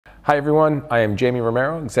Hi everyone, I am Jamie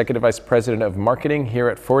Romero, Executive Vice President of Marketing here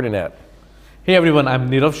at Fortinet. Hey everyone, I'm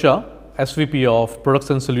Nirav Shah, SVP of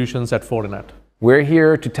Products and Solutions at Fortinet. We're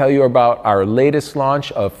here to tell you about our latest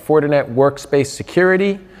launch of Fortinet Workspace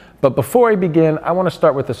Security. But before I begin, I want to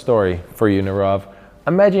start with a story for you, Nirav.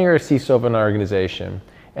 Imagine you're a CISO of an organization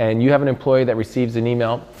and you have an employee that receives an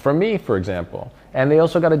email from me, for example, and they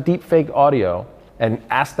also got a deep fake audio and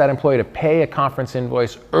ask that employee to pay a conference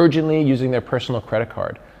invoice urgently using their personal credit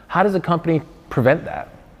card. How does a company prevent that?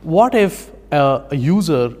 What if a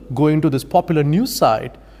user going to this popular news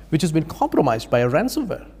site which has been compromised by a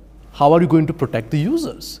ransomware? How are you going to protect the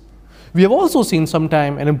users? We have also seen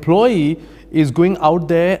sometime an employee is going out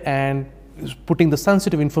there and is putting the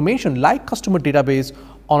sensitive information like customer database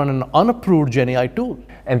on an unapproved GenAI tool.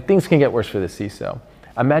 And things can get worse for the CISO.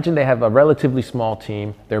 Imagine they have a relatively small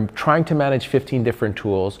team, they're trying to manage 15 different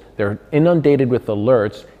tools, they're inundated with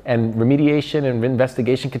alerts, and remediation and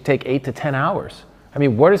investigation could take 8 to 10 hours. I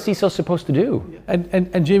mean, what is CISO supposed to do?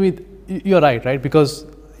 And Jamie, you're right? Because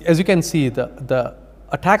as you can see, the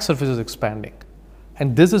attack surface is expanding.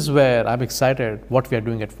 And this is where I'm excited what we are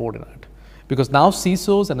doing at Fortinet. Because now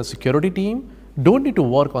CISOs and the security team don't need to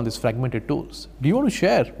work on these fragmented tools. Do you want to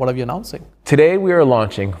share what are we announcing? Today we are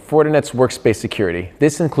launching Fortinet's Workspace Security.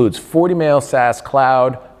 This includes FortiMail SaaS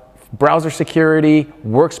Cloud, browser security,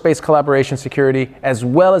 workspace collaboration security, as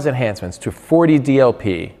well as enhancements to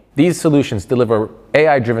FortiDLP. These solutions deliver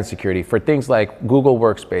AI-driven security for things like Google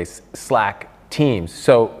Workspace, Slack, Teams.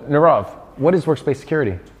 So Nirav, what is Workspace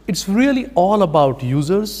Security? It's really all about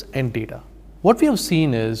users and data. What we have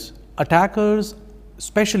seen is attackers,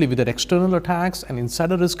 especially with their external attacks and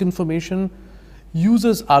insider risk information,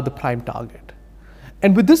 users are the prime target.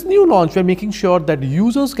 And with this new launch, we're making sure that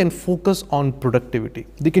users can focus on productivity.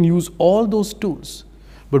 They can use all those tools,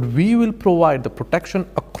 but we will provide the protection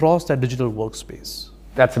across that digital workspace.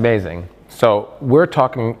 That's amazing. So we're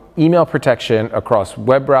talking email protection across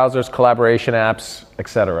web browsers, collaboration apps,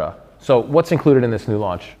 etc. So what's included in this new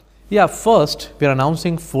launch? Yeah, first, we're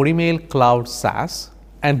announcing FortiMail Cloud SaaS.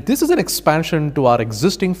 And this is an expansion to our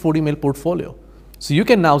existing FortiMail portfolio. So you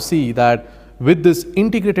can now see that with this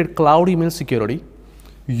integrated cloud email security,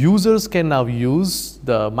 users can now use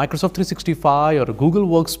the Microsoft 365 or Google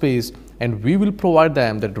Workspace, and we will provide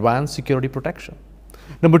them the advanced security protection.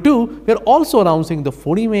 Number two, we're also announcing the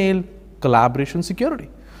FortiMail collaboration security.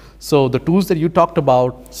 So the tools that you talked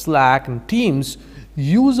about, Slack and Teams,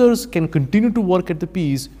 users can continue to work at the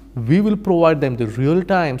pace. We will provide them the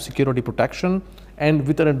real-time security protection. And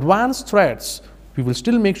with our advanced threats, we will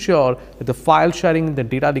still make sure that the file sharing, the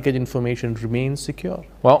data leakage information remains secure.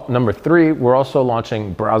 Well, number three, we're also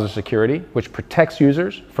launching browser security, which protects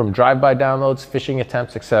users from drive-by downloads, phishing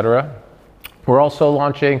attempts, etc. We're also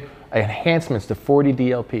launching enhancements to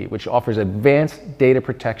FortiDLP, which offers advanced data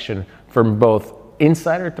protection from both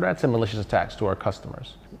insider threats and malicious attacks to our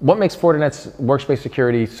customers. What makes Fortinet's Workspace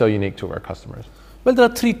Security so unique to our customers? Well, there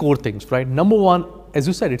are three core things, right? Number one, as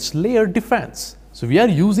you said, it's layered defense. So we are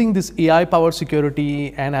using this AI-powered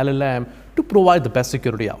security and LLM to provide the best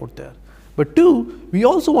security out there. But two, we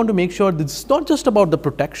also want to make sure that it's not just about the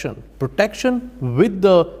protection with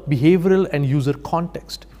the behavioral and user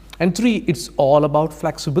context. And three, it's all about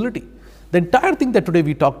flexibility. The entire thing that today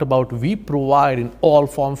we talked about, we provide in all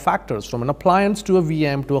form factors, from an appliance to a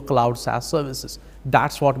VM to a cloud SaaS services.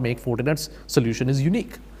 That's what makes Fortinet's solution is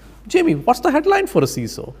unique. Jamie, what's the headline for a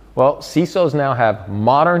CISO? Well, CISOs now have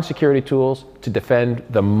modern security tools to defend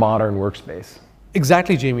the modern workspace.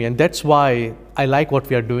 Exactly, Jamie, and that's why I like what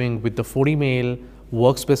we are doing with the FortiMail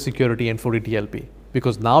Workspace Security and FortiDLP,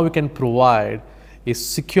 because now we can provide a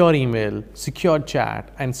secure email, secure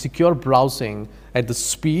chat, and secure browsing at the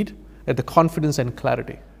speed, at the confidence and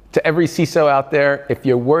clarity. To every CISO out there, if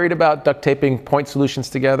you're worried about duct taping point solutions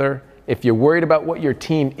together, if you're worried about what your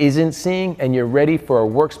team isn't seeing and you're ready for a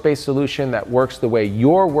workspace solution that works the way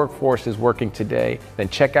your workforce is working today, then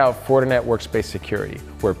check out Fortinet Workspace Security,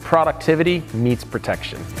 where productivity meets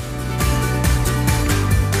protection.